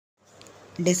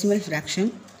decimal fraction.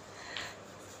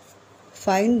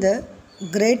 Find the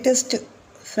greatest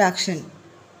fraction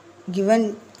given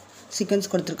sequence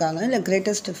கொடுத்திருக்காங்க இல்ல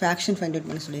greatest fraction find out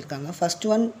பண்ண சொல்லிருக்காங்க. First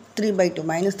one 3/2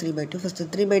 minus 3/2. First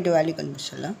 3/2 value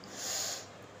கண்டுபிடிச்சிடலாம்.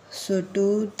 So 2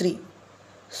 3.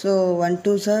 So 1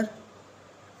 2s are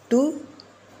 2,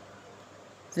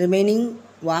 remaining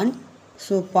 1.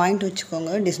 So point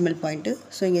வச்சுக்கோங்க decimal point.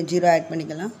 So இங்க 0 add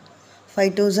பண்ணிக்கலாம்.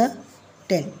 5 2s are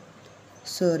 10.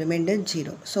 So remainder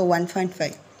 0. So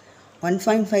 1.5.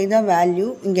 1.5 the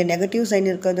value. இங்க negative sign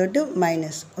இருக்கிறது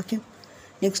minus. Okay.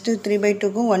 Next 3/2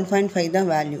 க்கும் 1.5 the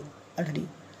value already.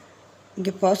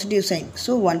 இங்க positive sign.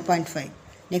 So 1.5.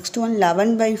 Next one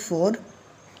 11/4.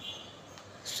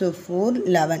 So 4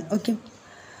 11. Okay.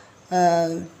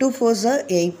 2 4s are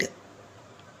 8.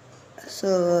 So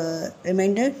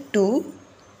remainder 2.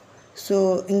 So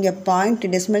இங்க point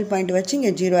decimal point வச்சு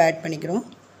இங்க 0 add பண்ணிக்கிறோம்.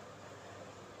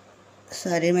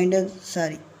 Remainder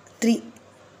 3.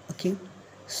 Okay.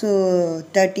 So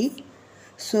 30.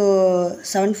 So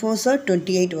 7 4s are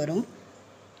 28 வரும்.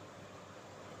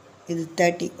 இது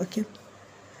 30. Okay.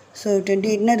 So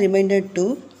 28 னா remainder 2.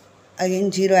 Again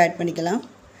 0 add பண்ணிக்கலாம்.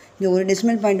 இங்க ஒரு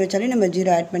decimal point வச்சாலே நம்ம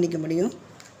 0 add பண்ணிக்க முடியும்.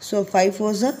 So 5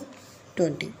 4s are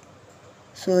 20.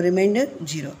 So remainder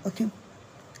 0. Okay.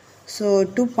 So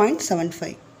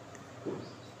 2.75.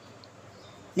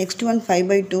 Next one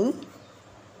 5/2.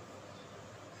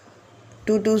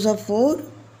 2 2s are 4.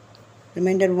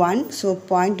 Remainder 1. So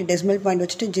point decimal point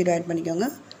வச்சுட்டு 0 add பண்ணிக்கோங்க.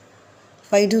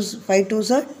 5 2s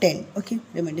are 10. Okay.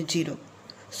 Remainder 0.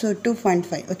 So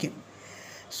 2.5. Okay.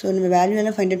 So நம்ம வேல்யூ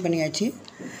எல்லாம் ஃபைண்ட் அவுட் பண்ணியாச்சு.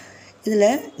 இதில்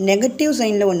நெகட்டிவ்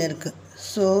சைனில் ஒன்று இருக்குது.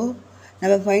 ஸோ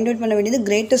நம்ம ஃபைண்ட் அவுட் பண்ண வேண்டியது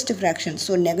கிரேட்டஸ்ட் ஃப்ராக்ஷன்.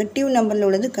 ஸோ நெகட்டிவ் நம்பரில்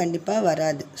உள்ளது கண்டிப்பாக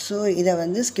வராது. ஸோ இதை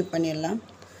வந்து ஸ்கிப் பண்ணிடலாம்.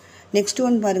 நெக்ஸ்ட்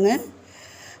ஒன் பாருங்கள்,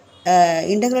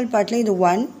 இன்டெக்ரல் பார்ட்டில் இது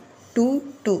 1 2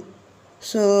 2.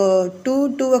 ஸோ 2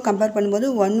 2வை கம்பேர் பண்ணும்போது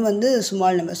 1 வந்து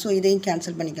ஸ்மால் நம்பர். ஸோ இதையும்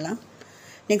கேன்சல் பண்ணிக்கலாம்.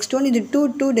 நெக்ஸ்ட் ஒன் இது 2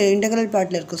 2 இன்டெக்ரல்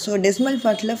பார்ட்டில் இருக்குது. ஸோ டெசிமல்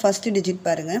பார்ட்டில் ஃபஸ்ட்டு டிஜிட்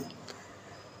பாருங்கள்,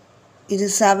 இது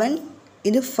 7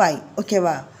 இது 5.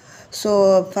 ஓகேவா? ஸோ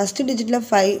ஃபஸ்ட்டு டிஜிட்டில்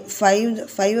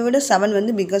 5 விட 7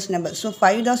 வந்து பிக்கஸ்ட் நம்பர். ஸோ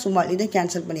 5 தான் ஸ்மால், இதை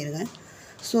கேன்சல் பண்ணிடுங்க.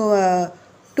 ஸோ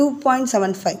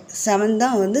 2.75 7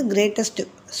 தான் வந்து கிரேட்டஸ்ட்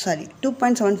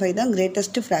 2.75 தான்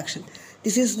greatest fraction.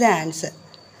 This is the answer.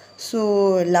 So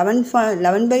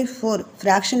 11/4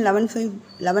 fraction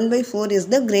 11/4 is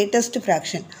the greatest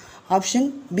fraction. Option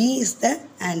B is the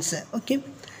answer. Okay.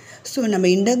 So நம்ம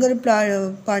integral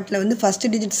பார்ட்டில் வந்து first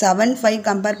digit 7 5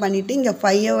 கம்பேர் பண்ணிவிட்டு இங்கே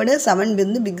 5 விட 7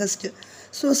 வந்து பிக்கஸ்ட்.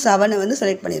 ஸோ 7 வந்து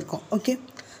செலக்ட் பண்ணியிருக்கோம். Okay.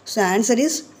 So answer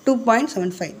is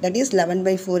 2.75. that is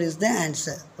 11/4 is the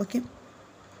answer. Okay.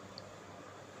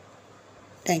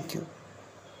 Thank you.